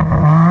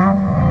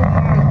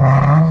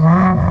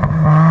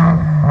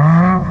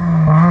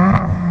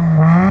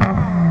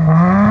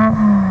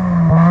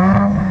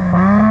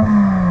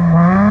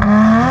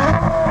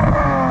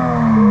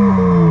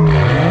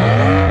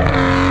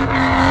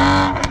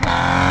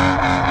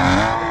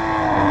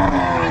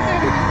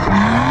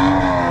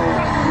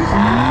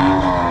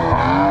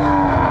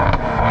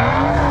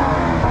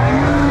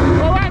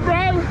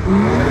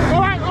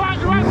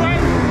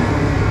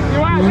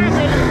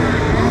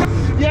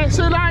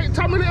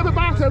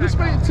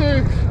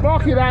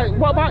 Like,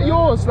 what about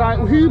yours? Like,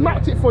 who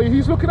mapped it for you?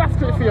 Who's looking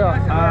after it for you?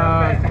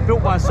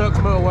 Built by Cirque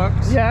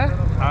Motorworks. Yeah.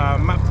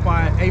 Mapped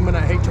by Camen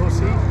at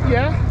HRC.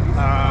 Yeah.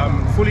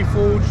 Fully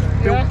forged,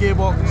 built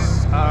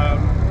gearbox.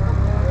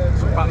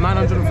 About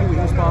 940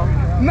 horsepower.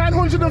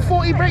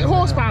 940 brake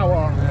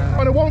horsepower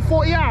on a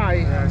 140i.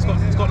 Yeah, it's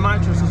got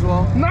nitrous as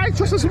well.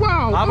 Nitrous as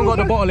well. I haven't got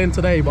the bottle in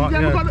today, but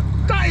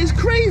that That is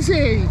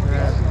crazy.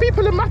 Yeah.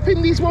 People are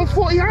mapping these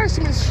 140i,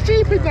 something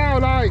stupid now.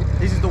 Like,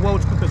 this is the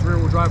world's quickest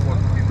rear-wheel drive one.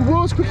 The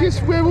world's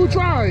quickest rear-wheel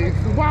drive.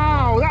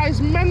 Wow, that is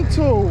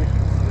mental.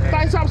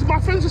 That is absolutely. My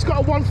friend's just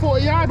got a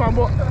 140i, man,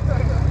 but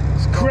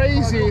it's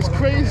crazy. It's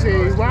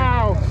crazy.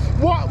 Wow.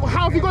 What?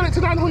 How have you got it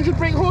to 900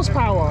 brake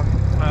horsepower?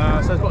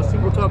 So it's got a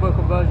single turbo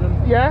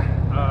conversion. Yeah.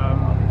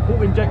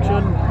 Port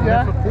injection.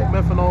 Yeah. Port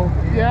methanol.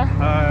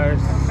 Yeah.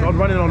 So I'm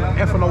running on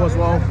ethanol as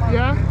well.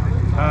 Yeah.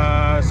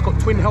 It's got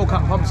twin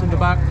Hellcat pumps in the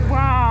back.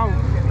 Wow.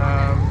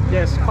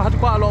 Yes, I had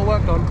quite a lot of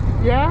work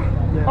done. Yeah?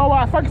 Oh,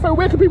 wow. Thank you.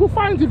 Where can people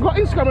find you? You've got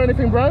Instagram or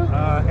anything, bro?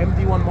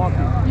 MD1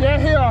 Market. Yeah,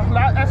 here,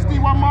 like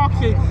SD1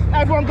 Market.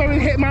 Everyone go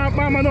and hit my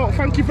man up.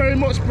 Thank you very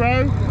much,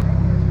 bro.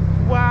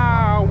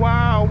 Wow,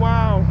 wow,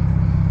 wow.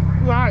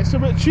 Right, so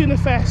we're at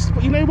Tunerfest,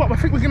 but you know what? I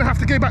think we're going to have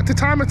to go back to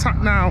Time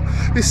Attack now.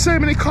 There's so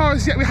many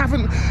cars yet we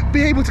haven't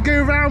been able to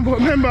go around, but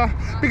remember,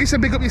 Biggie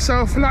said big up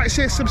yourself, like,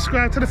 share,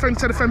 subscribe, tell a friend,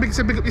 Biggie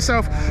said big up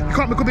yourself. You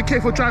can't be good, be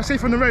careful, drive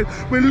safe on the road.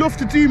 We'd love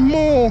to do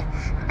more,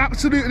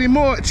 absolutely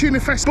more at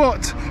Tunerfest,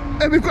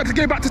 but we've got to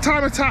go back to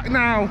Time Attack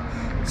now.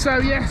 So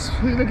yes,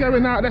 we're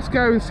going out, let's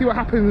go and see what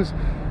happens.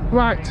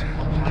 Right,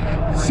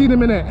 see you in a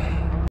minute.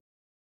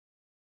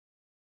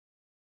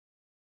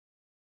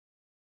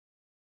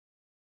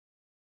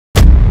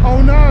 Oh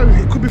no,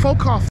 it could be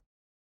folk off.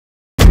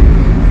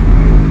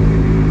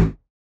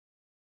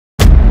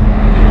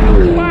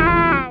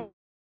 Wow!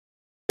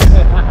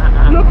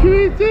 Look who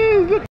it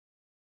is! Look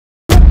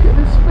at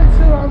the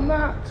splitter on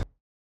that!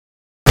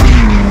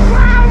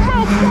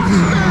 Wow,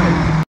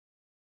 Porsche!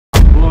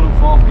 4 and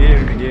 4th gear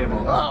in the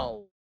gearbox. Oh!